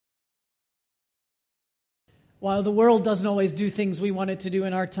While the world doesn't always do things we want it to do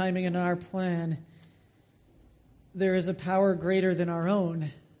in our timing and our plan, there is a power greater than our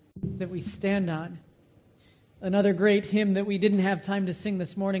own that we stand on. Another great hymn that we didn't have time to sing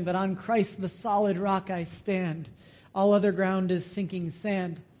this morning, but on Christ the solid rock I stand, all other ground is sinking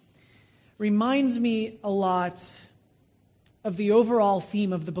sand, reminds me a lot of the overall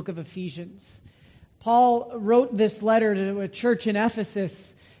theme of the book of Ephesians. Paul wrote this letter to a church in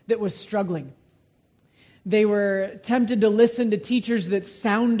Ephesus that was struggling. They were tempted to listen to teachers that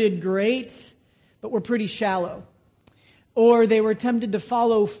sounded great, but were pretty shallow. Or they were tempted to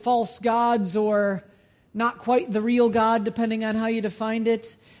follow false gods or not quite the real God, depending on how you defined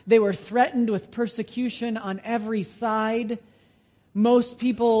it. They were threatened with persecution on every side. Most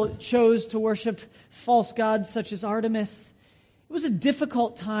people chose to worship false gods such as Artemis. It was a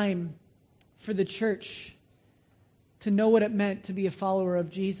difficult time for the church to know what it meant to be a follower of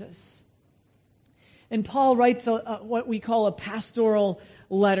Jesus. And Paul writes what we call a pastoral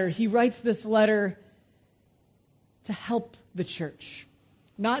letter. He writes this letter to help the church.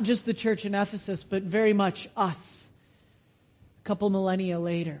 Not just the church in Ephesus, but very much us, a couple millennia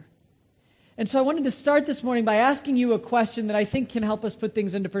later. And so I wanted to start this morning by asking you a question that I think can help us put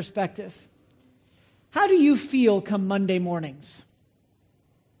things into perspective. How do you feel come Monday mornings?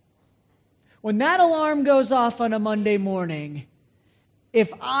 When that alarm goes off on a Monday morning,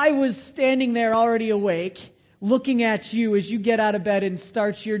 if I was standing there already awake, looking at you as you get out of bed and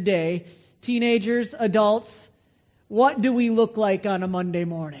start your day, teenagers, adults, what do we look like on a Monday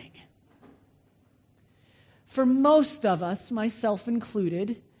morning? For most of us, myself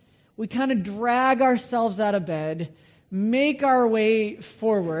included, we kind of drag ourselves out of bed, make our way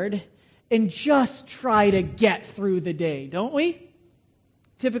forward, and just try to get through the day, don't we?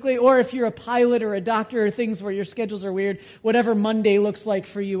 Typically, or if you're a pilot or a doctor or things where your schedules are weird, whatever Monday looks like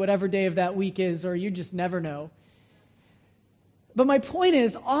for you, whatever day of that week is, or you just never know. But my point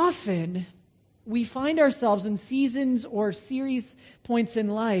is, often we find ourselves in seasons or series points in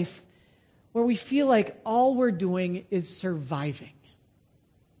life where we feel like all we're doing is surviving.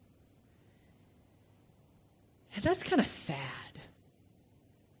 And that's kind of sad.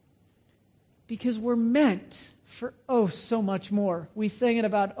 Because we're meant for so much more. We sang it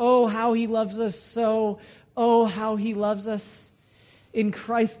about, how he loves us so, how he loves us in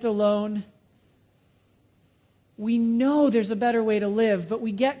Christ alone. We know there's a better way to live, but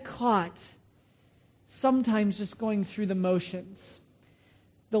we get caught sometimes just going through the motions.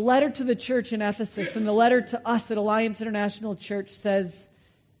 The letter to the church in Ephesus and the letter to us at Alliance International Church says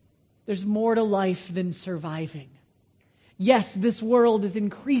there's more to life than surviving. Yes, this world is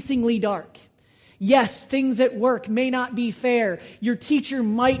increasingly dark. Yes, things at work may not be fair. Your teacher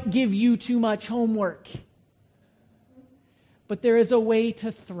might give you too much homework. But there is a way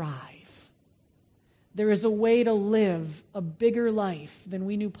to thrive. There is a way to live a bigger life than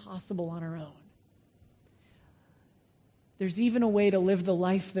we knew possible on our own. There's even a way to live the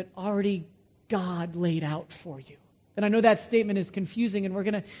life that already God laid out for you. And I know that statement is confusing, and we're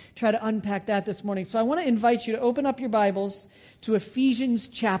going to try to unpack that this morning. So I want to invite you to open up your Bibles to Ephesians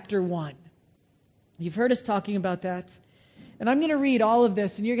chapter 1. You've heard us talking about that. And I'm going to read all of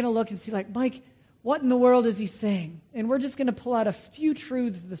this, and you're going to look and see, like, Mike, what in the world is he saying? And we're just going to pull out a few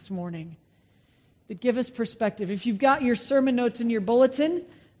truths this morning that give us perspective. If you've got your sermon notes in your bulletin,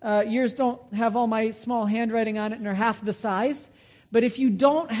 yours don't have all my small handwriting on it and are half the size. But if you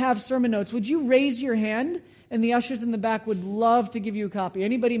don't have sermon notes, would you raise your hand? And the ushers in the back would love to give you a copy.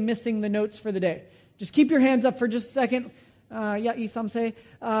 Anybody missing the notes for the day? Just keep your hands up for just a second. Isam say.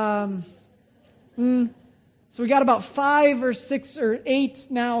 So we got about 5 or 6 or 8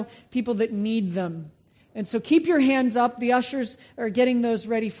 now people that need them. And so keep your hands up. The ushers are getting those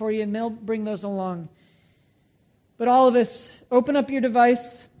ready for you, and they'll bring those along. But all of us, open up your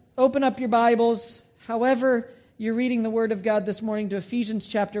device, open up your Bibles, however you're reading the Word of God this morning, to Ephesians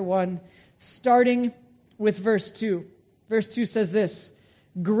chapter 1, starting with verse 2. Verse 2 says this: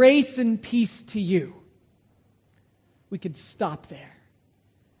 grace and peace to you. We could stop there.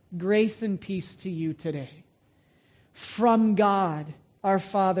 Grace and peace to you today, from God, our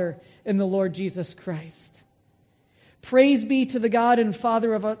Father, and the Lord Jesus Christ. Praise be to the God and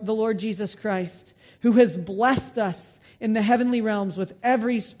Father of the Lord Jesus Christ, who has blessed us in the heavenly realms with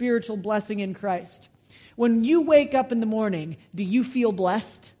every spiritual blessing in Christ. When you wake up in the morning, do you feel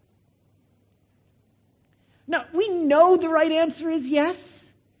blessed? Now, we know the right answer is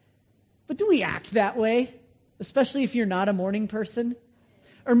yes, but do we act that way? Especially if you're not a morning person?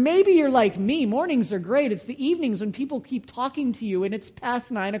 Or maybe you're like me, mornings are great. It's the evenings when people keep talking to you and it's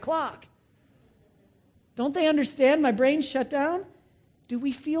past 9 o'clock. Don't they understand my brain's shut down? Do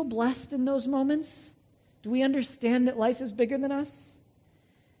we feel blessed in those moments? Do we understand that life is bigger than us?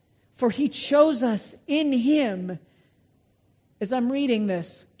 For he chose us in him. As I'm reading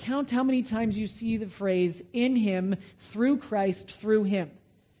this, count how many times you see the phrase, in him, through Christ, through him.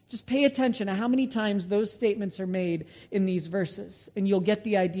 Just pay attention to how many times those statements are made in these verses, and you'll get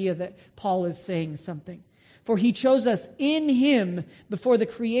the idea that Paul is saying something. For he chose us in him before the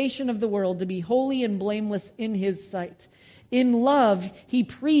creation of the world to be holy and blameless in his sight. In love, he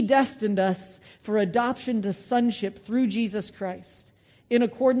predestined us for adoption to sonship through Jesus Christ, in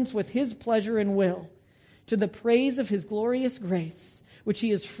accordance with his pleasure and will, to the praise of his glorious grace, which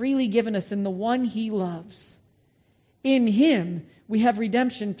he has freely given us in the one he loves. In him we have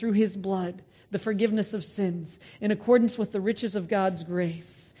redemption through his blood, the forgiveness of sins, in accordance with the riches of God's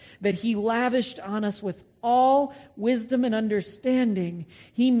grace, that he lavished on us with all wisdom and understanding.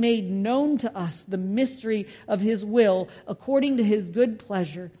 He made known to us the mystery of his will, according to his good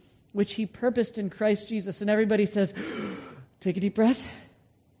pleasure, which he purposed in Christ Jesus. And everybody says, take a deep breath.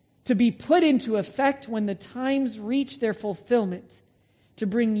 To be put into effect when the times reach their fulfillment, to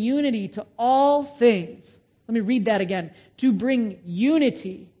bring unity to all things. Let me read that again. To bring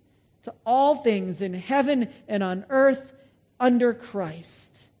unity to all things in heaven and on earth under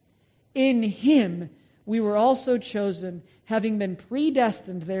Christ. In him we were also chosen, having been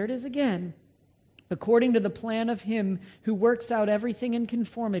predestined, there it is again, according to the plan of him who works out everything in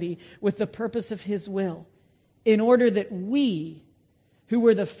conformity with the purpose of his will, in order that we, who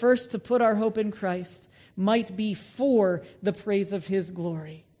were the first to put our hope in Christ, might be for the praise of his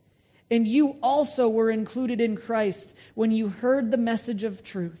glory. And you also were included in Christ when you heard the message of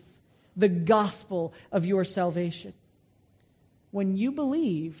truth, the gospel of your salvation. When you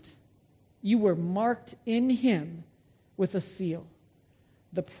believed, you were marked in him with a seal,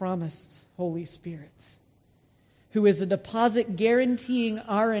 the promised Holy Spirit, who is a deposit guaranteeing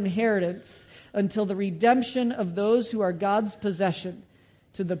our inheritance until the redemption of those who are God's possession,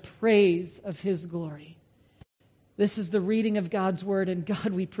 to the praise of his glory. This is the reading of God's word, and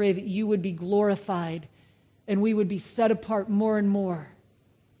God, we pray that you would be glorified and we would be set apart more and more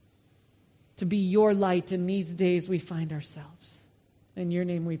to be your light in these days we find ourselves. In your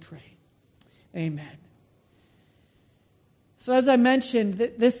name we pray. Amen. So as I mentioned,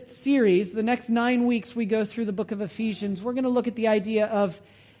 this series, the next 9 weeks we go through the book of Ephesians, we're going to look at the idea of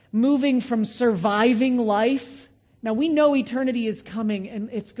moving from surviving life. Now we know eternity is coming and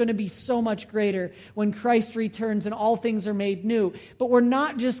it's going to be so much greater when Christ returns and all things are made new. But we're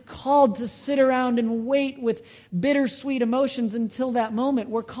not just called to sit around and wait with bittersweet emotions until that moment.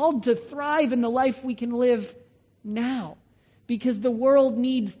 We're called to thrive in the life we can live now, because the world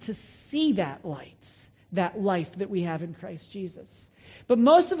needs to see that light, that life that we have in Christ Jesus. But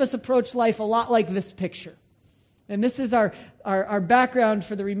most of us approach life a lot like this picture. And this is our background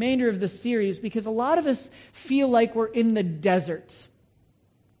for the remainder of this series, because a lot of us feel like we're in the desert.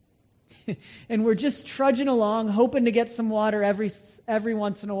 And we're just trudging along, hoping to get some water every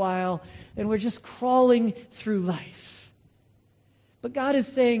once in a while, and we're just crawling through life. But God is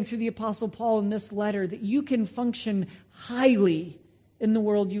saying through the Apostle Paul in this letter that you can function highly in the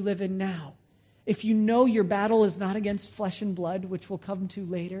world you live in now. If you know your battle is not against flesh and blood, which we'll come to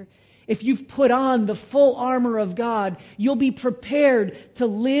later, if you've put on the full armor of God, you'll be prepared to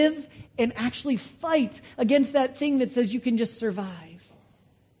live and actually fight against that thing that says you can just survive.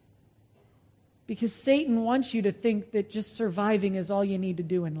 Because Satan wants you to think that just surviving is all you need to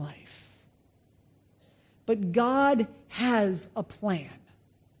do in life. But God has a plan.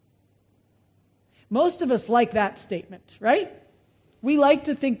 Most of us like that statement, right? We like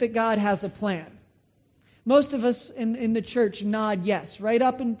to think that God has a plan. Most of us in the church nod yes, right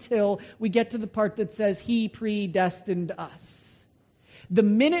up until we get to the part that says he predestined us. The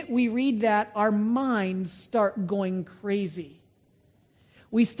minute we read that, our minds start going crazy.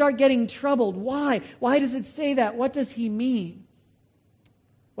 We start getting troubled. Why? Why does it say that? What does he mean?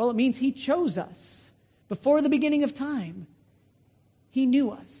 Well, it means he chose us. Before the beginning of time, he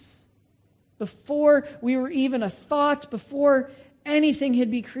knew us. Before we were even a thought, before anything had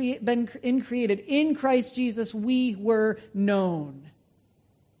been created, in Christ Jesus, we were known.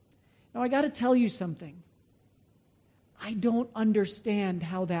 Now, I got to tell you something. I don't understand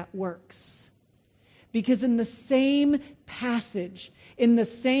how that works. Because in the same passage, in the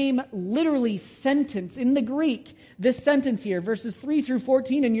same literally sentence, in the Greek, this sentence here, verses 3 through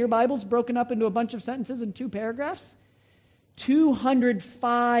 14 in your Bible's broken up into a bunch of sentences in 2 paragraphs,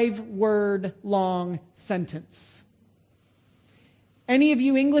 205-word long sentence. Any of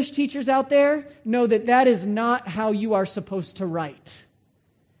you English teachers out there know that that is not how you are supposed to write.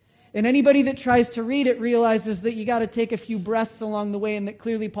 And anybody that tries to read it realizes that you got to take a few breaths along the way, and that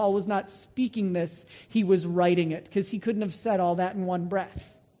clearly Paul was not speaking this, he was writing it, because he couldn't have said all that in one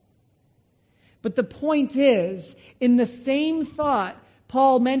breath. But the point is, in the same thought,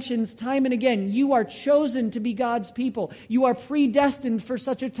 Paul mentions time and again, you are chosen to be God's people. You are predestined for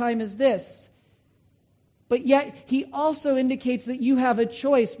such a time as this. But yet, he also indicates that you have a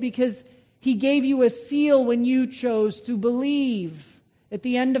choice, because he gave you a seal when you chose to believe. At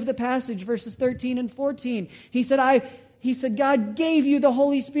the end of the passage, verses 13 and 14, he said, God gave you the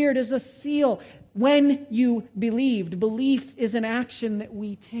Holy Spirit as a seal when you believed. Belief is an action that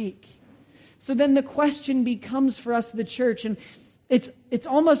we take. So then the question becomes for us, the church, and it's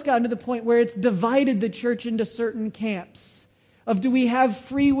almost gotten to the point where it's divided the church into certain camps of, do we have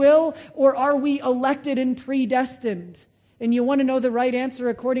free will, or are we elected and predestined? And you want to know the right answer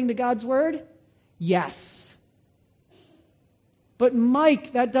according to God's word? Yes. But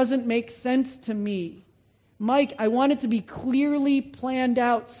Mike, that doesn't make sense to me. Mike, I want it to be clearly planned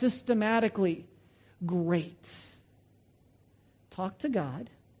out systematically. Great. Talk to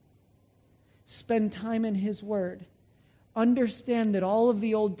God. Spend time in His Word. Understand that all of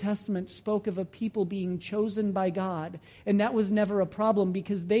the Old Testament spoke of a people being chosen by God, and that was never a problem,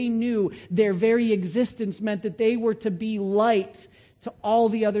 because they knew their very existence meant that they were to be light to all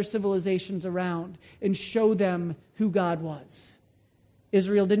the other civilizations around and show them who God was.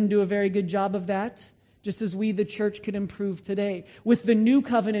 Israel didn't do a very good job of that, just as we, the church, could improve today. With the new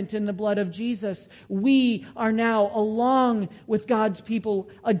covenant in the blood of Jesus, we are now, along with God's people,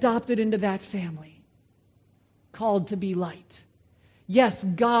 adopted into that family, called to be light. Yes,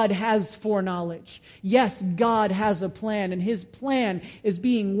 God has foreknowledge. Yes, God has a plan, and His plan is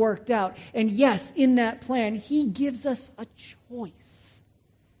being worked out. And yes, in that plan, He gives us a choice.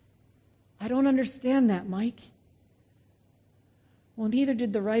 I don't understand that, Mike. Well, neither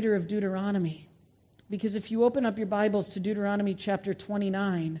did the writer of Deuteronomy. Because if you open up your Bibles to Deuteronomy chapter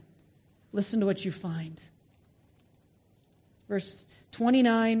 29, listen to what you find. Verse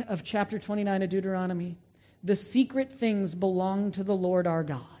 29 of chapter 29 of Deuteronomy. The secret things belong to the Lord our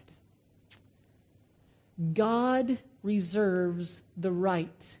God. God reserves the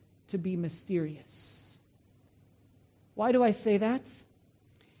right to be mysterious. Why do I say that?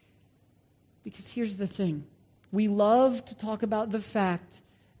 Because here's the thing. We love to talk about the fact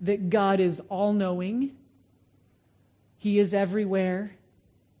that God is all-knowing. He is everywhere.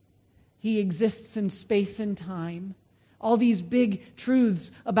 He exists in space and time. All these big truths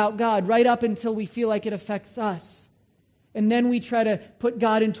about God, right up until we feel like it affects us. And then we try to put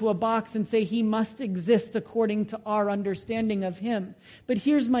God into a box and say He must exist according to our understanding of Him. But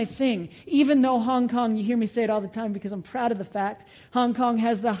here's my thing. Even though Hong Kong, you hear me say it all the time because I'm proud of the fact, Hong Kong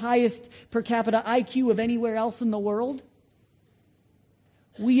has the highest per capita IQ of anywhere else in the world,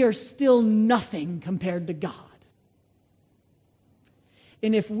 we are still nothing compared to God.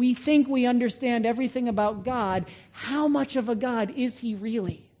 And if we think we understand everything about God, how much of a God is He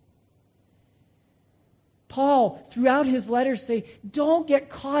really? Paul, throughout his letters, say, don't get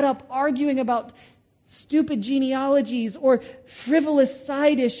caught up arguing about stupid genealogies or frivolous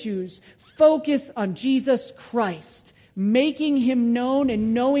side issues. Focus on Jesus Christ, making Him known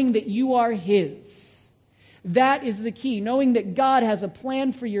and knowing that you are His. That is the key, knowing that God has a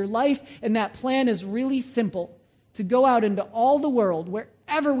plan for your life, and that plan is really simple, to go out into all the world,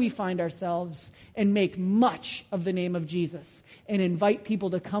 wherever we find ourselves, and make much of the name of Jesus, and invite people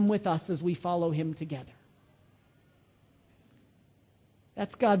to come with us as we follow Him together.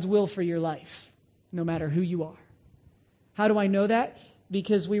 That's God's will for your life, no matter who you are. How do I know that?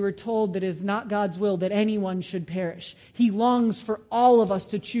 Because we were told that it is not God's will that anyone should perish. He longs for all of us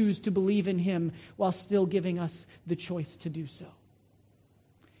to choose to believe in Him while still giving us the choice to do so.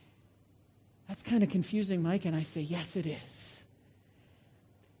 That's kind of confusing, Mike, and I say, yes, it is.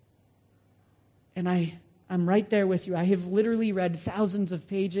 And I'm right there with you. I have literally read thousands of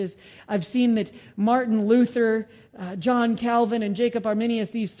pages. I've seen that Martin Luther, John Calvin, and Jacob Arminius,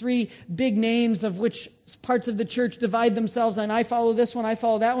 these three big names of which parts of the church divide themselves, and I follow this one, I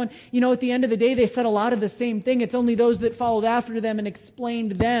follow that one. You know, at the end of the day, they said a lot of the same thing. It's only those that followed after them and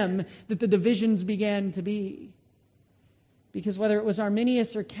explained them that the divisions began to be. Because whether it was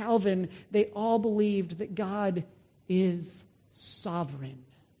Arminius or Calvin, they all believed that God is sovereign.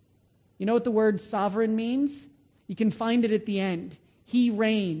 You know what the word sovereign means? You can find it at the end. He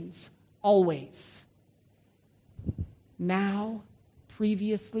reigns always. Now,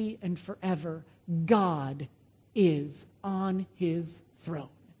 previously, and forever, God is on His throne.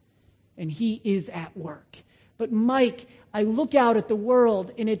 And He is at work. But Mike, I look out at the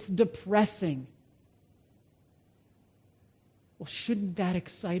world and it's depressing. Well, shouldn't that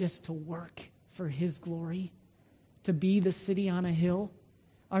excite us to work for His glory? To be the city on a hill?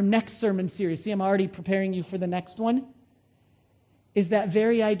 Our next sermon series, see, I'm already preparing you for the next one, is that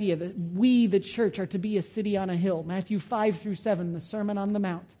very idea that we, the church, are to be a city on a hill. Matthew 5-7, the Sermon on the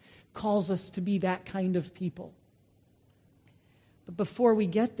Mount, calls us to be that kind of people. But before we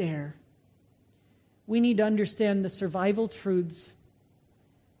get there, we need to understand the survival truths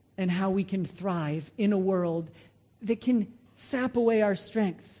and how we can thrive in a world that can sap away our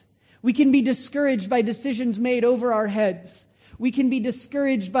strength. We can be discouraged by decisions made over our heads. We can be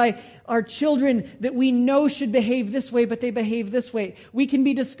discouraged by our children that we know should behave this way, but they behave this way. We can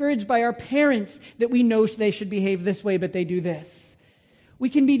be discouraged by our parents that we know they should behave this way, but they do this. We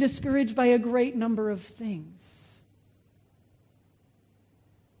can be discouraged by a great number of things.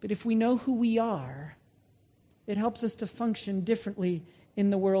 But if we know who we are, it helps us to function differently in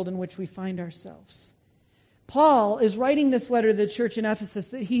the world in which we find ourselves. Paul is writing this letter to the church in Ephesus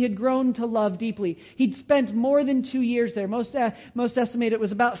that he had grown to love deeply. He'd spent more than 2 years there. Most estimate it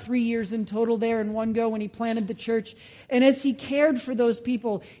was about 3 years in total there in one go when he planted the church. And as he cared for those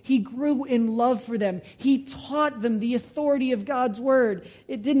people, he grew in love for them. He taught them the authority of God's word.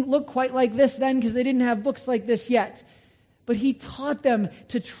 It didn't look quite like this then because they didn't have books like this yet. But he taught them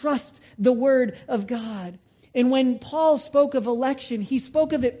to trust the word of God. And when Paul spoke of election, he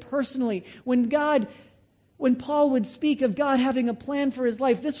spoke of it personally. When Paul would speak of God having a plan for his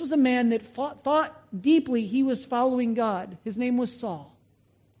life, this was a man that thought deeply he was following God. His name was Saul.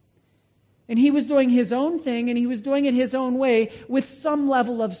 And he was doing his own thing, and he was doing it his own way with some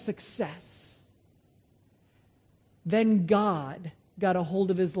level of success. Then God got a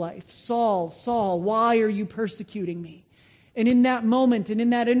hold of his life. Saul, Saul, why are you persecuting me? And in that moment and in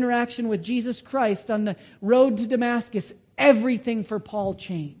that interaction with Jesus Christ on the road to Damascus, everything for Paul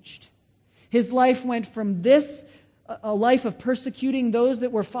changed. His life went from this, a life of persecuting those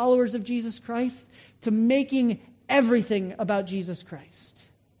that were followers of Jesus Christ, to making everything about Jesus Christ.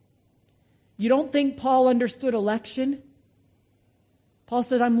 You don't think Paul understood election? Paul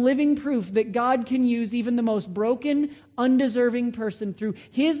said, I'm living proof that God can use even the most broken, undeserving person through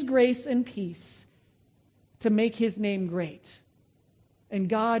His grace and peace to make His name great. And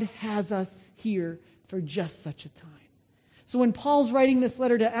God has us here for just such a time. So when Paul's writing this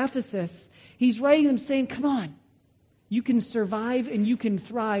letter to Ephesus, he's writing them saying, come on, you can survive and you can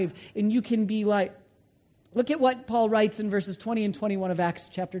thrive and you can be like. Look at what Paul writes in verses 20 and 21 of Acts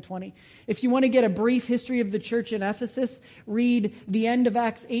chapter 20. If you want to get a brief history of the church in Ephesus, read the end of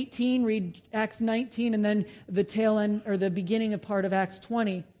Acts 18, read Acts 19, and then the tail end or the beginning of part of Acts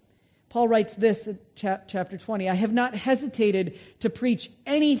 20. Paul writes this in chapter 20, I have not hesitated to preach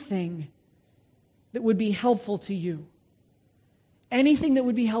anything that would be helpful to you. Anything that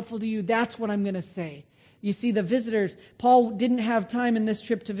would be helpful to you, that's what I'm going to say. You see, the visitors, Paul didn't have time in this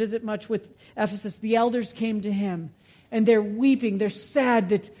trip to visit much with Ephesus. The elders came to him, and they're weeping. They're sad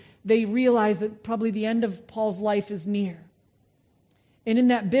that they realize that probably the end of Paul's life is near. And in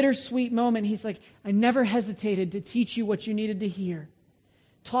that bittersweet moment, he's like, I never hesitated to teach you what you needed to hear.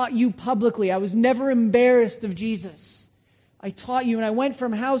 Taught you publicly. I was never embarrassed of Jesus. I taught you, and I went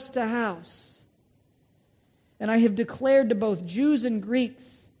from house to house. And I have declared to both Jews and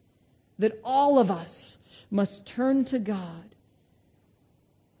Greeks that all of us must turn to God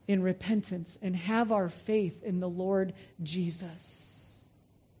in repentance and have our faith in the Lord Jesus.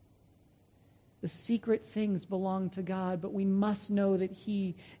 The secret things belong to God, but we must know that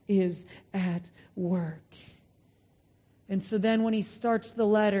He is at work. And so then when he starts the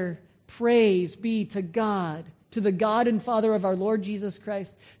letter, praise be to God, to the God and Father of our Lord Jesus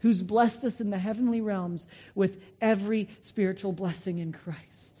Christ, who's blessed us in the heavenly realms with every spiritual blessing in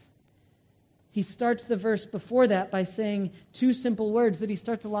Christ. He starts the verse before that by saying two simple words that he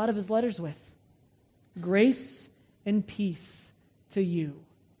starts a lot of his letters with. Grace and peace to you.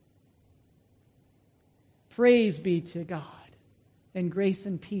 Praise be to God and grace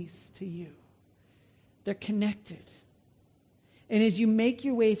and peace to you. They're connected. And as you make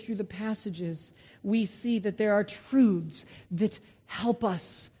your way through the passages, we see that there are truths that help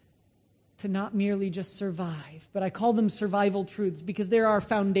us to not merely just survive, but I call them survival truths because they're our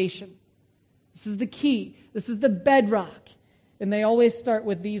foundation. This is the key. This is the bedrock. And they always start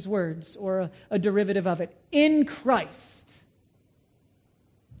with these words or a derivative of it. In Christ.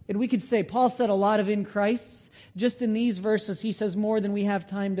 And we could say, Paul said a lot of in Christ. Just in these verses, he says more than we have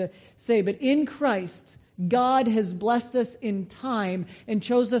time to say. But in Christ, God has blessed us in time and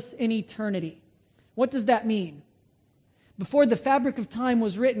chose us in eternity. What does that mean? Before the fabric of time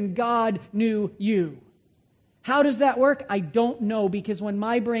was written, God knew you. How does that work? I don't know, because when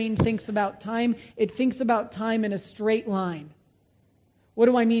my brain thinks about time, it thinks about time in a straight line. What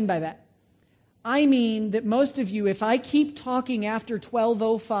do I mean by that? I mean that most of you, if I keep talking after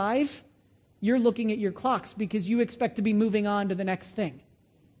 12:05, you're looking at your clocks because you expect to be moving on to the next thing.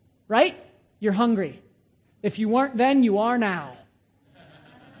 Right? You're hungry. If you weren't then, you are now.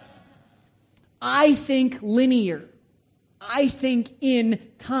 I think linear. I think in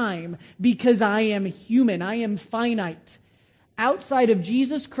time because I am human. I am finite. Outside of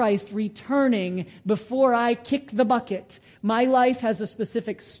Jesus Christ returning before I kick the bucket, my life has a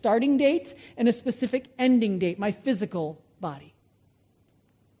specific starting date and a specific ending date, my physical body.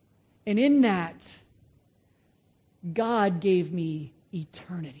 And in that, God gave me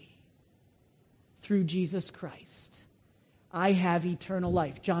eternity through Jesus Christ. I have eternal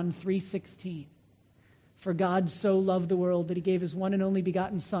life. John 3:16. For God so loved the world that he gave his one and only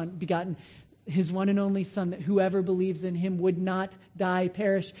his one and only Son, that whoever believes in him would not die,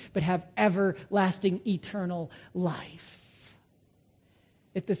 perish, but have everlasting eternal life.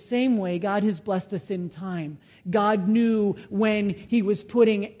 At the same way, God has blessed us in time. God knew when he was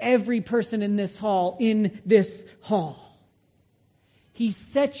putting every person in this hall. He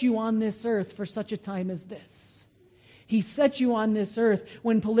set you on this earth for such a time as this. He set you on this earth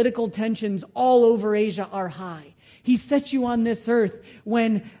when political tensions all over Asia are high. He set you on this earth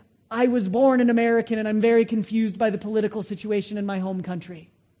when I was born an American and I'm very confused by the political situation in my home country.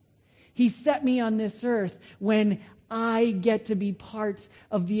 He set me on this earth when I get to be part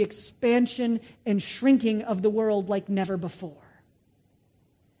of the expansion and shrinking of the world like never before.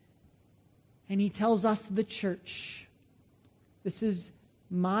 And he tells us, the church, this is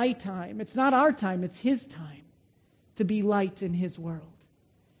my time. It's not our time, it's his time to be light in his world.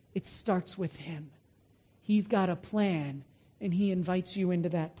 It starts with him. He's got a plan, and he invites you into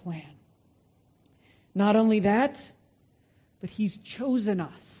that plan. Not only that, but he's chosen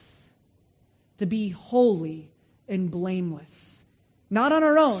us to be holy and blameless. Not on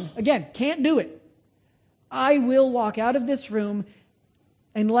our own. Again, can't do it. I will walk out of this room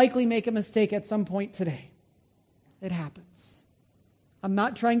and likely make a mistake at some point today. It happens. I'm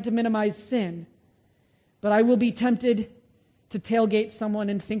not trying to minimize sin, but I will be tempted to tailgate someone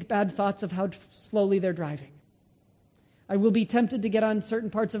and think bad thoughts of how slowly they're driving. I will be tempted to get on certain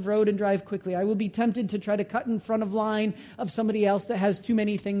parts of road and drive quickly. I will be tempted to try to cut in front of line of somebody else that has too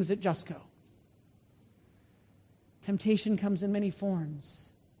many things at Justco. Temptation comes in many forms.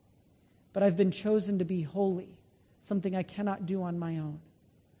 But I've been chosen to be holy, something I cannot do on my own.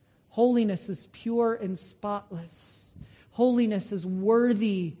 Holiness is pure and spotless. Holiness is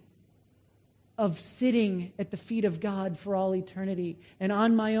worthy of sitting at the feet of God for all eternity. And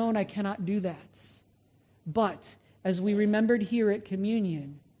on my own, I cannot do that. But as we remembered here at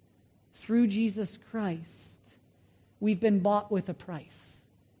communion, through Jesus Christ, we've been bought with a price.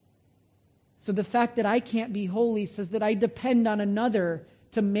 So the fact that I can't be holy says that I depend on another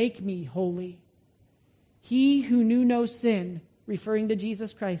to make me holy. He who knew no sin, referring to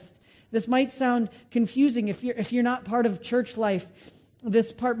Jesus Christ. This might sound confusing if you're not part of church life.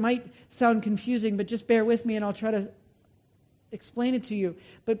 This part might sound confusing, but just bear with me and I'll try to explain it to you.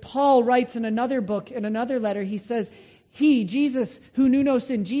 But Paul writes in another book, in another letter, he says, Jesus, who knew no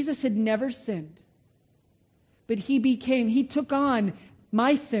sin, Jesus had never sinned. But he took on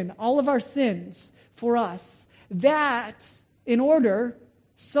my sin, all of our sins for us,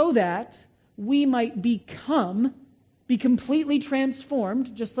 so that we might be completely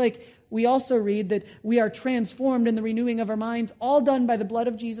transformed, just like we also read that we are transformed in the renewing of our minds, all done by the blood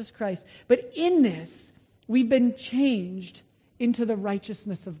of Jesus Christ. But in this, we've been changed into the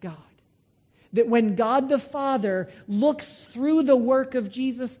righteousness of God. That when God the Father looks through the work of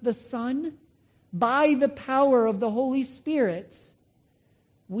Jesus the Son, by the power of the Holy Spirit,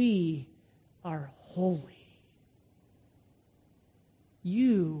 we are holy.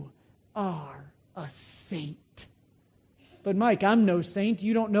 You are a saint. But Mike, I'm no saint.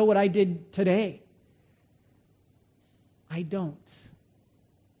 You don't know what I did today. I don't.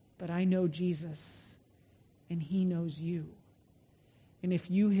 But I know Jesus, and he knows you. And if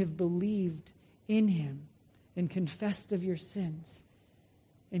you have believed in him and confessed of your sins,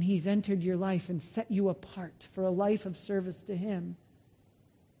 and he's entered your life and set you apart for a life of service to him,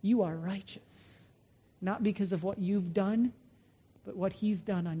 you are righteous. Not because of what you've done, but what he's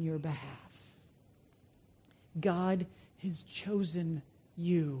done on your behalf. God has chosen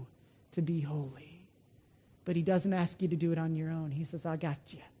you to be holy. But he doesn't ask you to do it on your own. He says, I got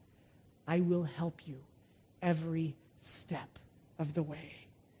you. I will help you every step of the way.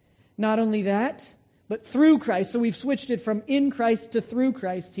 Not only that, but through Christ. So we've switched it from in Christ to through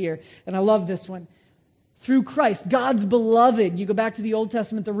Christ here. And I love this one. Through Christ, God's beloved. You go back to the Old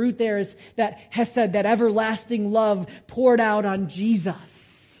Testament, the root there is that hesed, that everlasting love poured out on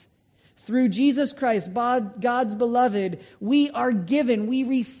Jesus. Through Jesus Christ, God's beloved, we are given, we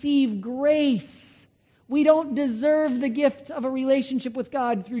receive grace. We don't deserve the gift of a relationship with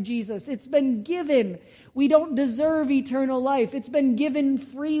God through Jesus. It's been given. We don't deserve eternal life. It's been given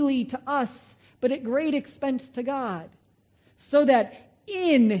freely to us, but at great expense to God. So that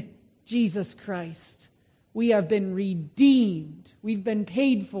in Jesus Christ, we have been redeemed, we've been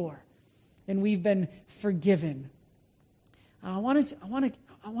paid for, and we've been forgiven. I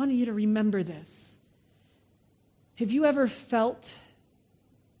want you to remember this. Have you ever felt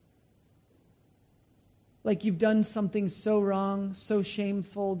like you've done something so wrong, so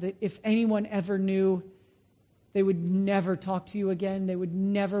shameful, that if anyone ever knew, they would never talk to you again, they would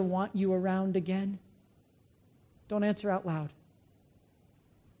never want you around again? Don't answer out loud.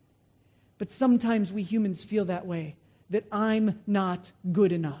 But sometimes we humans feel that way, that I'm not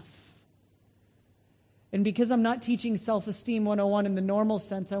good enough. And because I'm not teaching self-esteem 101 in the normal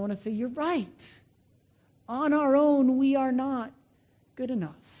sense, I want to say, you're right. On our own, we are not good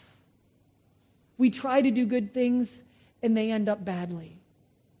enough. We try to do good things, and they end up badly.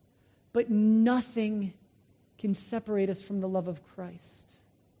 But nothing can separate us from the love of Christ.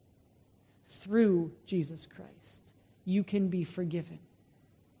 Through Jesus Christ, you can be forgiven.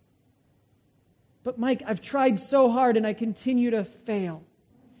 But Mike, I've tried so hard and I continue to fail.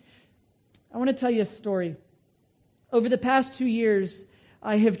 I want to tell you a story. Over the past 2 years,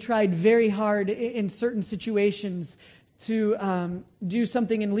 I have tried very hard in certain situations to do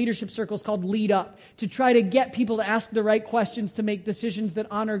something in leadership circles called Lead Up, to try to get people to ask the right questions, to make decisions that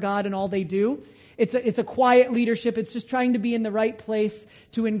honor God in all they do. It's a quiet leadership. It's just trying to be in the right place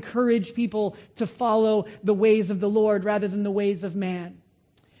to encourage people to follow the ways of the Lord rather than the ways of man.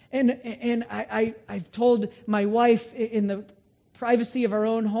 And I've told my wife in the privacy of our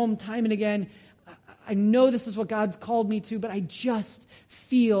own home time and again, I know this is what God's called me to, but I just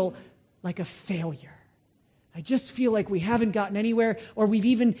feel like a failure. I just feel like we haven't gotten anywhere, or we've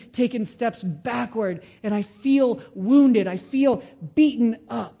even taken steps backward, and I feel wounded. I feel beaten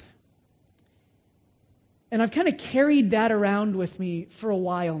up. And I've kind of carried that around with me for a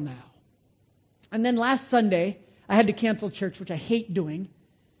while now. And then last Sunday, I had to cancel church, which I hate doing.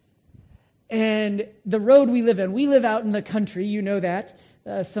 And the road we live out in the country, you know that,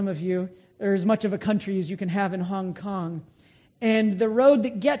 some of you, or as much of a country as you can have in Hong Kong. And the road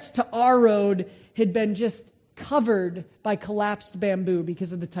that gets to our road had been just covered by collapsed bamboo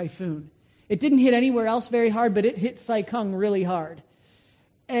because of the typhoon. It didn't hit anywhere else very hard, but it hit Sai Kung really hard.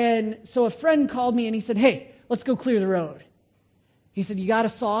 And so a friend called me and he said, "Hey, let's go clear the road." He said, "You got a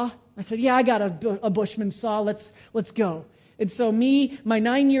saw?" I said, "Yeah, I got a Bushman saw. Let's go." And so me, my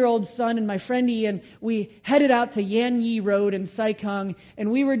 9-year-old son, and my friend Ian, we headed out to Yan Yi Road in Sai Kung,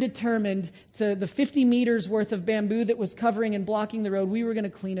 and we were determined to the 50 meters worth of bamboo that was covering and blocking the road, we were going to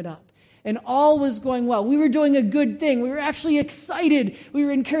clean it up. And all was going well. We were doing a good thing. We were actually excited. We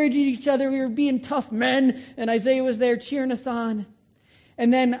were encouraging each other. We were being tough men, and Isaiah was there cheering us on.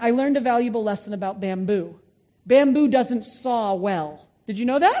 And then I learned a valuable lesson about bamboo. Bamboo doesn't saw well. Did you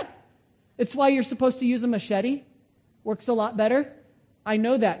know that? It's why you're supposed to use a machete. Works a lot better. I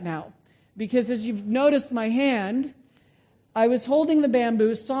know that now. Because as you've noticed my hand, I was holding the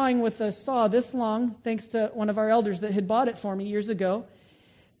bamboo, sawing with a saw this long, thanks to one of our elders that had bought it for me years ago.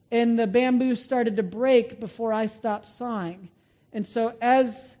 And the bamboo started to break before I stopped sawing. And so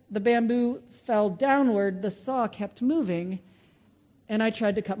as the bamboo fell downward, the saw kept moving, and I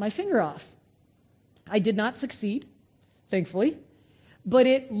tried to cut my finger off. I did not succeed, thankfully, but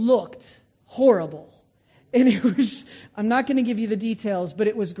it looked horrible. And it was, I'm not going to give you the details, but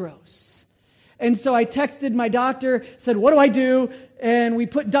it was gross. And so I texted my doctor, said, "What do I do?" And we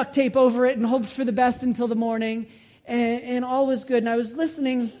put duct tape over it and hoped for the best until the morning. And all was good. And I was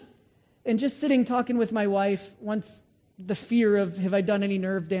listening and just sitting talking with my wife once the fear of, have I done any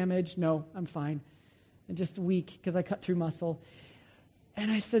nerve damage? No, I'm fine. And just weak because I cut through muscle. And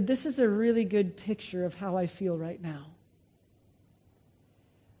I said, this is a really good picture of how I feel right now.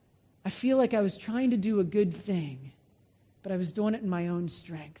 I feel like I was trying to do a good thing, but I was doing it in my own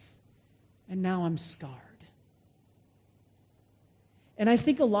strength. And now I'm scarred. And I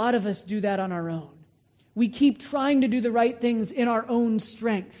think a lot of us do that on our own. We keep trying to do the right things in our own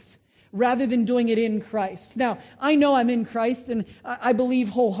strength rather than doing it in Christ. Now, I know I'm in Christ, and I believe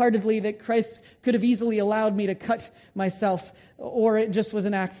wholeheartedly that Christ could have easily allowed me to cut myself, or it just was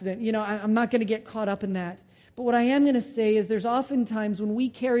an accident. You know, I'm not going to get caught up in that. But what I am going to say is there's often times when we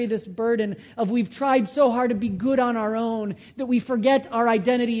carry this burden of we've tried so hard to be good on our own that we forget our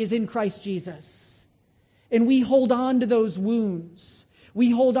identity is in Christ Jesus. And we hold on to those wounds. We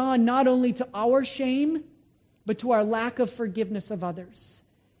hold on not only to our shame, but to our lack of forgiveness of others.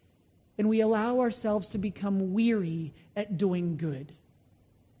 And we allow ourselves to become weary at doing good.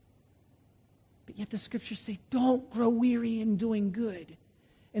 But yet the scriptures say, don't grow weary in doing good.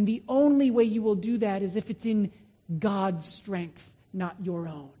 And the only way you will do that is if it's in God's strength, not your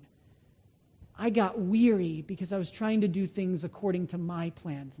own. I got weary because I was trying to do things according to my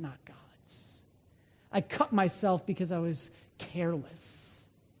plans, not God's. I cut myself because I was careless.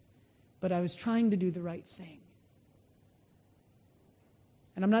 But I was trying to do the right thing.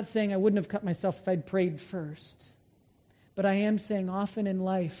 And I'm not saying I wouldn't have cut myself if I'd prayed first. But I am saying often in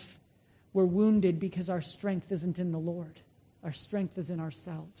life, we're wounded because our strength isn't in the Lord. Our strength is in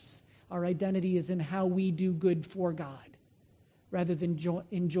ourselves. Our identity is in how we do good for God, rather than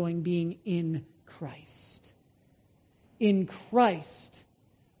enjoying being in Christ. In Christ,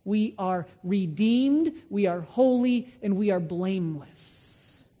 we are redeemed, we are holy, and we are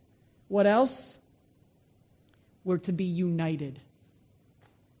blameless. What else? We're to be united.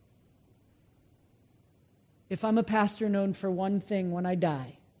 If I'm a pastor known for one thing when I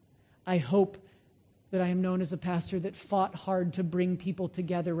die, I hope that I am known as a pastor that fought hard to bring people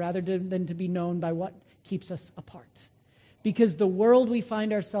together rather than to be known by what keeps us apart. Because the world we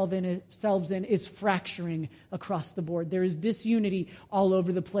find ourselves in is fracturing across the board. There is disunity all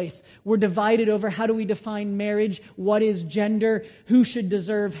over the place. We're divided over how do we define marriage, what is gender, who should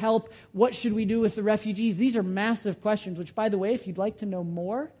deserve help, what should we do with the refugees. These are massive questions, which, by the way, if you'd like to know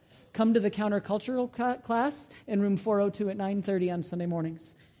more, come to the countercultural class in room 402 at 9:30 on Sunday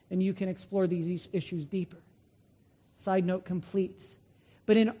mornings, and you can explore these issues deeper. Side note complete.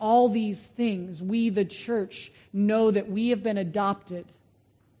 But in all these things, we, the church, know that we have been adopted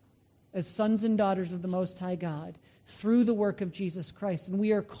as sons and daughters of the Most High God through the work of Jesus Christ. And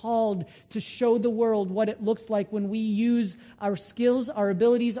we are called to show the world what it looks like when we use our skills, our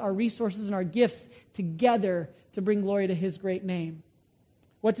abilities, our resources, and our gifts together to bring glory to His great name.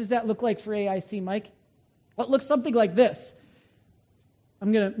 What does that look like for AIC, Mike? Well, it looks something like this.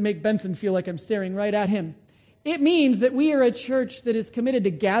 I'm going to make Benson feel like I'm staring right at him. It means that we are a church that is committed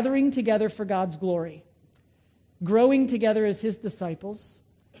to gathering together for God's glory, growing together as His disciples,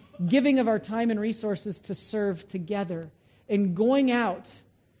 giving of our time and resources to serve together, and going out.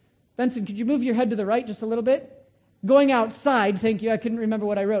 Benson, could you move your head to the right just a little bit? Going outside, thank you, I couldn't remember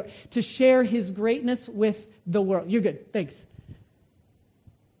what I wrote, to share His greatness with the world. You're good, thanks.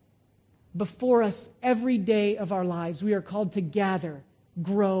 Before us, every day of our lives, we are called to gather,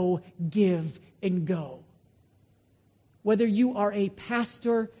 grow, give, and go. Whether you are a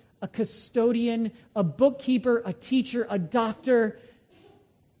pastor, a custodian, a bookkeeper, a teacher, a doctor,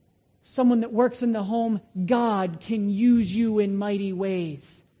 someone that works in the home, God can use you in mighty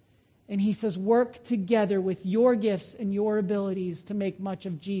ways. And He says, work together with your gifts and your abilities to make much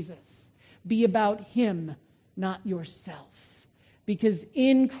of Jesus. Be about Him, not yourself. Because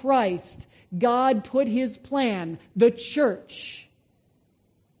in Christ, God put His plan, the church,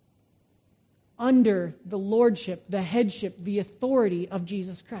 under the lordship, the headship, the authority of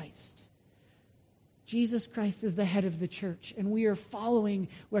Jesus Christ. Jesus Christ is the head of the church, and we are following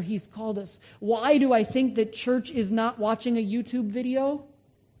where He's called us. Why do I think that church is not watching a YouTube video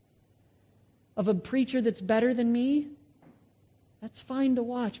of a preacher that's better than me? That's fine to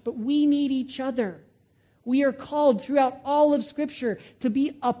watch, but we need each other. We are called throughout all of Scripture to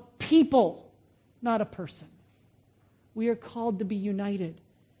be a people, not a person. We are called to be united.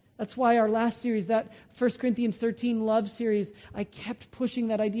 That's why our last series, that 1 Corinthians 13 love series, I kept pushing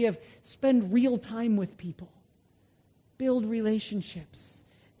that idea of spend real time with people. Build relationships.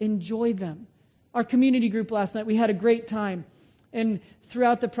 Enjoy them. Our community group last night, we had a great time. And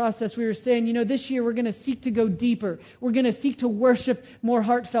throughout the process, we were saying, this year we're going to seek to go deeper. We're going to seek to worship more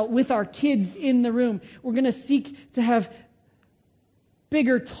heartfelt with our kids in the room. We're going to seek to have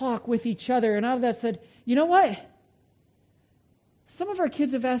bigger talk with each other. And out of that said, you know what? Some of our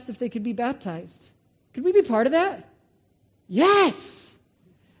kids have asked if they could be baptized. Could we be part of that? Yes!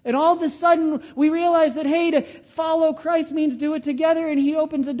 And all of a sudden, we realize that, hey, to follow Christ means do it together, and He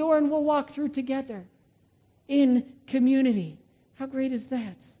opens a door and we'll walk through together in community. How great is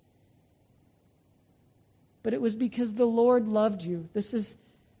that? But it was because the Lord loved you. This is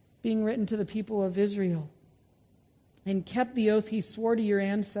being written to the people of Israel. And kept the oath He swore to your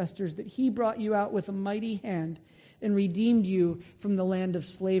ancestors that He brought you out with a mighty hand and redeemed you from the land of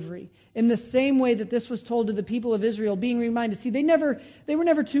slavery. In the same way that this was told to the people of Israel, being reminded, see, they were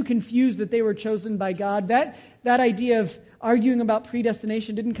never too confused that they were chosen by God. That idea of arguing about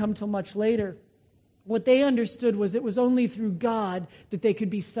predestination didn't come till much later. What they understood was it was only through God that they could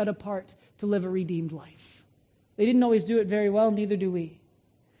be set apart to live a redeemed life. They didn't always do it very well, neither do we.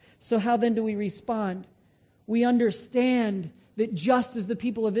 So how then do we respond? We understand that just as the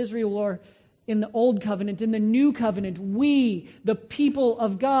people of Israel were in the Old Covenant, in the New Covenant, we, the people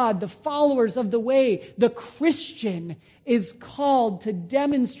of God, the followers of the way, the Christian, is called to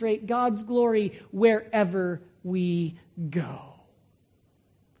demonstrate God's glory wherever we go.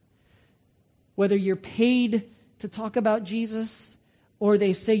 Whether you're paid to talk about Jesus or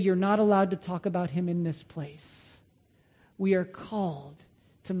they say you're not allowed to talk about him in this place, we are called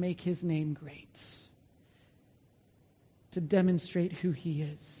to make his name great, to demonstrate who he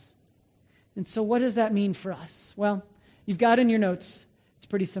is. And so what does that mean for us? Well, you've got in your notes, it's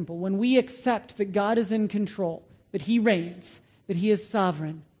pretty simple. When we accept that God is in control, that he reigns, that he is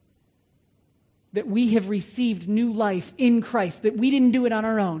sovereign, that we have received new life in Christ, that we didn't do it on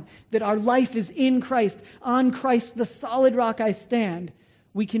our own, that our life is in Christ, on Christ, the solid rock I stand,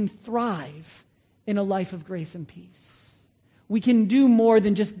 we can thrive in a life of grace and peace. We can do more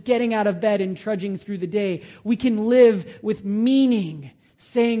than just getting out of bed and trudging through the day. We can live with meaning,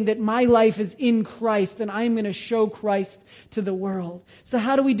 saying that my life is in Christ and I'm going to show Christ to the world. So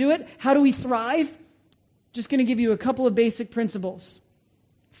how do we do it? How do we thrive? Just going to give you a couple of basic principles.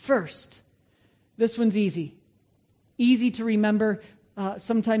 First, this one's easy. Easy to remember,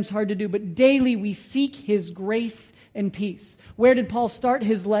 sometimes hard to do, but daily we seek his grace and peace. Where did Paul start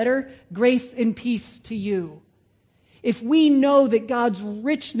his letter? Grace and peace to you. If we know that God's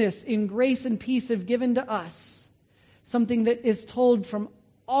richness in grace and peace have given to us, something that is told from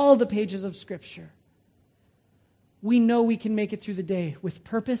all the pages of Scripture, we know we can make it through the day with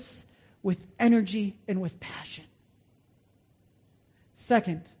purpose, with energy, and with passion.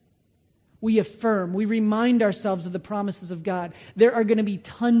 Second, we affirm, we remind ourselves of the promises of God. There are going to be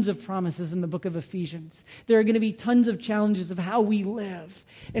tons of promises in the book of Ephesians. There are going to be tons of challenges of how we live,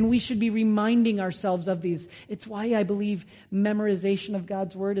 and we should be reminding ourselves of these. It's why I believe memorization of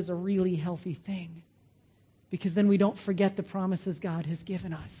God's Word is a really healthy thing, because then we don't forget the promises God has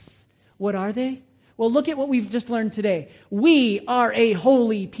given us. What are they? Well, look at what we've just learned today. We are a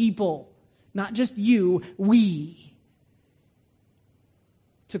holy people. Not just you, we.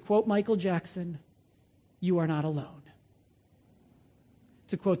 To quote Michael Jackson, you are not alone.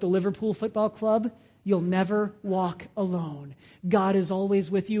 To quote the Liverpool Football Club, you'll never walk alone. God is always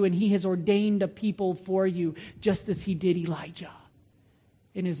with you, and he has ordained a people for you, just as he did Elijah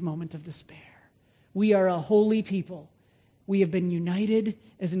in his moment of despair. We are a holy people. We have been united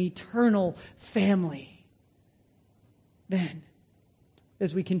as an eternal family. Then,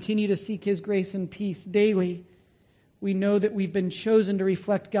 as we continue to seek his grace and peace daily, we know that we've been chosen to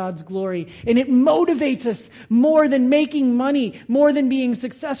reflect God's glory. And it motivates us more than making money, more than being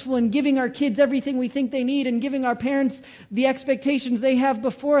successful and giving our kids everything we think they need and giving our parents the expectations they have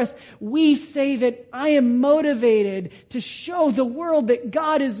before us. We say that I am motivated to show the world that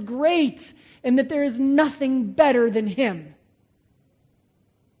God is great and that there is nothing better than him.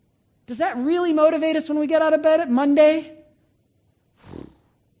 Does that really motivate us when we get out of bed at Monday?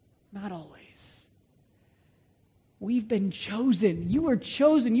 Not always. We've been chosen. You were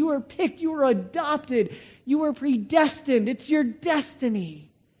chosen. You were picked. You were adopted. You were predestined. It's your destiny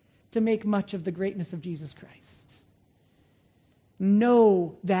to make much of the greatness of Jesus Christ.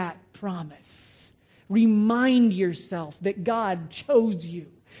 Know that promise. Remind yourself that God chose you.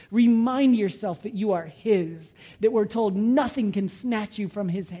 Remind yourself that you are his, that we're told nothing can snatch you from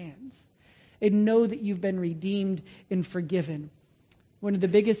his hands. And know that you've been redeemed and forgiven. One of the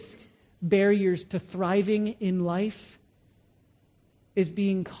biggest barriers to thriving in life is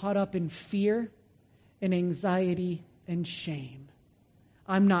being caught up in fear and anxiety and shame.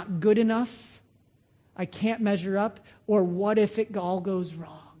 I'm not good enough. I can't measure up. Or what if it all goes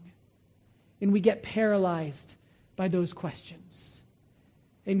wrong? And we get paralyzed by those questions.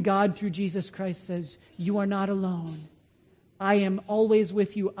 And God, through Jesus Christ, says, you are not alone. I am always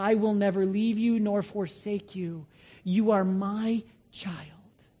with you. I will never leave you nor forsake you. You are my child.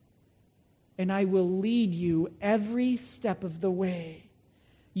 And I will lead you every step of the way.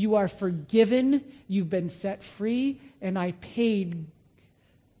 You are forgiven, you've been set free, and I paid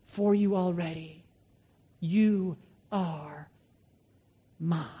for you already. You are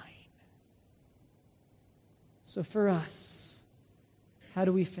mine. So for us, how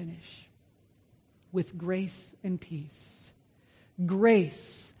do we finish? With grace and peace.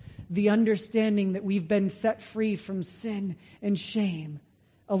 Grace, the understanding that we've been set free from sin and shame,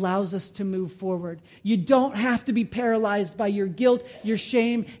 allows us to move forward. You don't have to be paralyzed by your guilt, your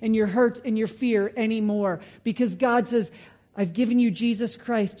shame, and your hurt and your fear anymore, because God says, I've given you Jesus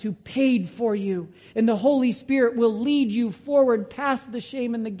Christ who paid for you, and the Holy Spirit will lead you forward past the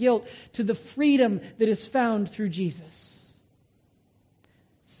shame and the guilt to the freedom that is found through Jesus.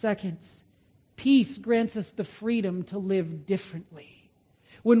 Second, peace grants us the freedom to live differently.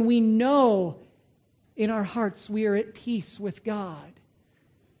 When we know in our hearts we are at peace with God,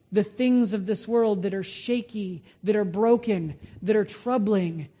 the things of this world that are shaky, that are broken, that are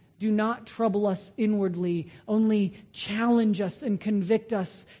troubling, do not trouble us inwardly, only challenge us and convict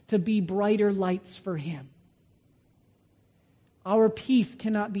us to be brighter lights for Him. Our peace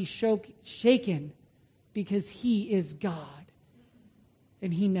cannot be shaken because He is God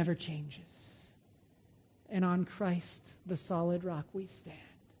and He never changes. And on Christ, the solid rock, we stand.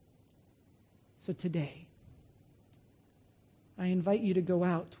 So today, I invite you to go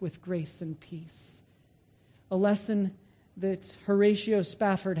out with grace and peace. A lesson that Horatio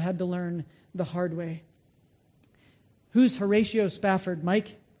Spafford had to learn the hard way. Who's Horatio Spafford,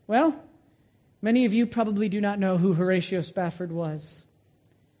 Mike? Well, many of you probably do not know who Horatio Spafford was.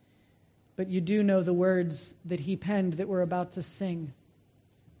 But you do know the words that he penned that we're about to sing.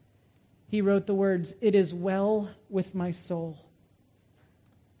 He wrote the words, "It is well with my soul."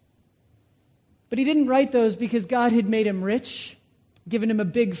 But he didn't write those because God had made him rich, given him a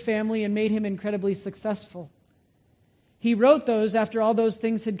big family, and made him incredibly successful. He wrote those after all those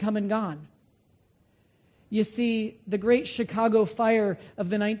things had come and gone. You see, the great Chicago fire of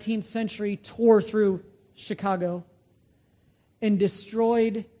the 19th century tore through Chicago and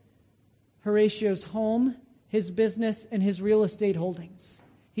destroyed Horatio's home, his business, and his real estate holdings.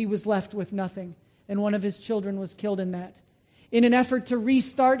 He was left with nothing, and one of his children was killed in that. In an effort to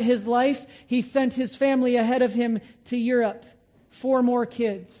restart his life, he sent his family ahead of him to Europe, 4 more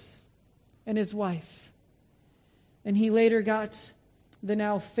kids, and his wife. And he later got the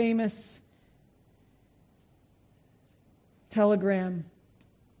now famous telegram.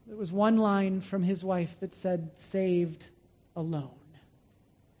 It was one line from his wife that said, "Saved alone."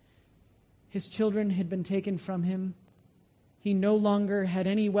 His children had been taken from him. He no longer had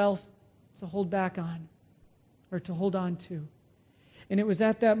any wealth to hold back on or to hold on to. And it was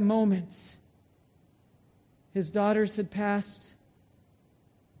at that moment, his daughters had passed.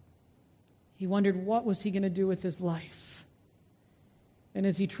 He wondered what was he going to do with his life. And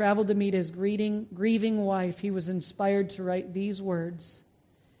as he traveled to meet his grieving wife, he was inspired to write these words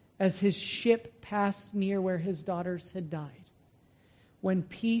as his ship passed near where his daughters had died. "When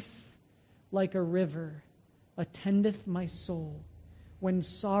peace like a river attendeth my soul, when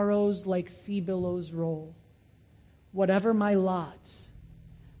sorrows like sea billows roll, whatever my lot,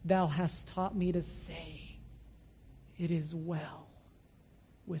 thou hast taught me to say, it is well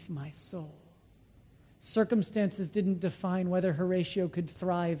with my soul." Circumstances didn't define whether Horatio could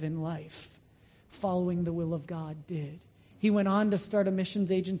thrive in life. Following the will of God did. He went on to start a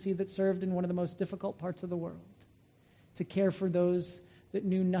missions agency that served in one of the most difficult parts of the world, to care for those that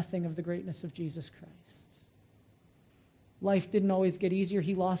knew nothing of the greatness of Jesus Christ. Life didn't always get easier.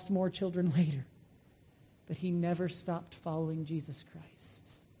 He lost more children later. But he never stopped following Jesus Christ.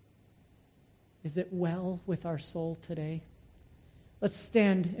 Is it well with our soul today? Let's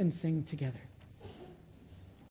stand and sing together.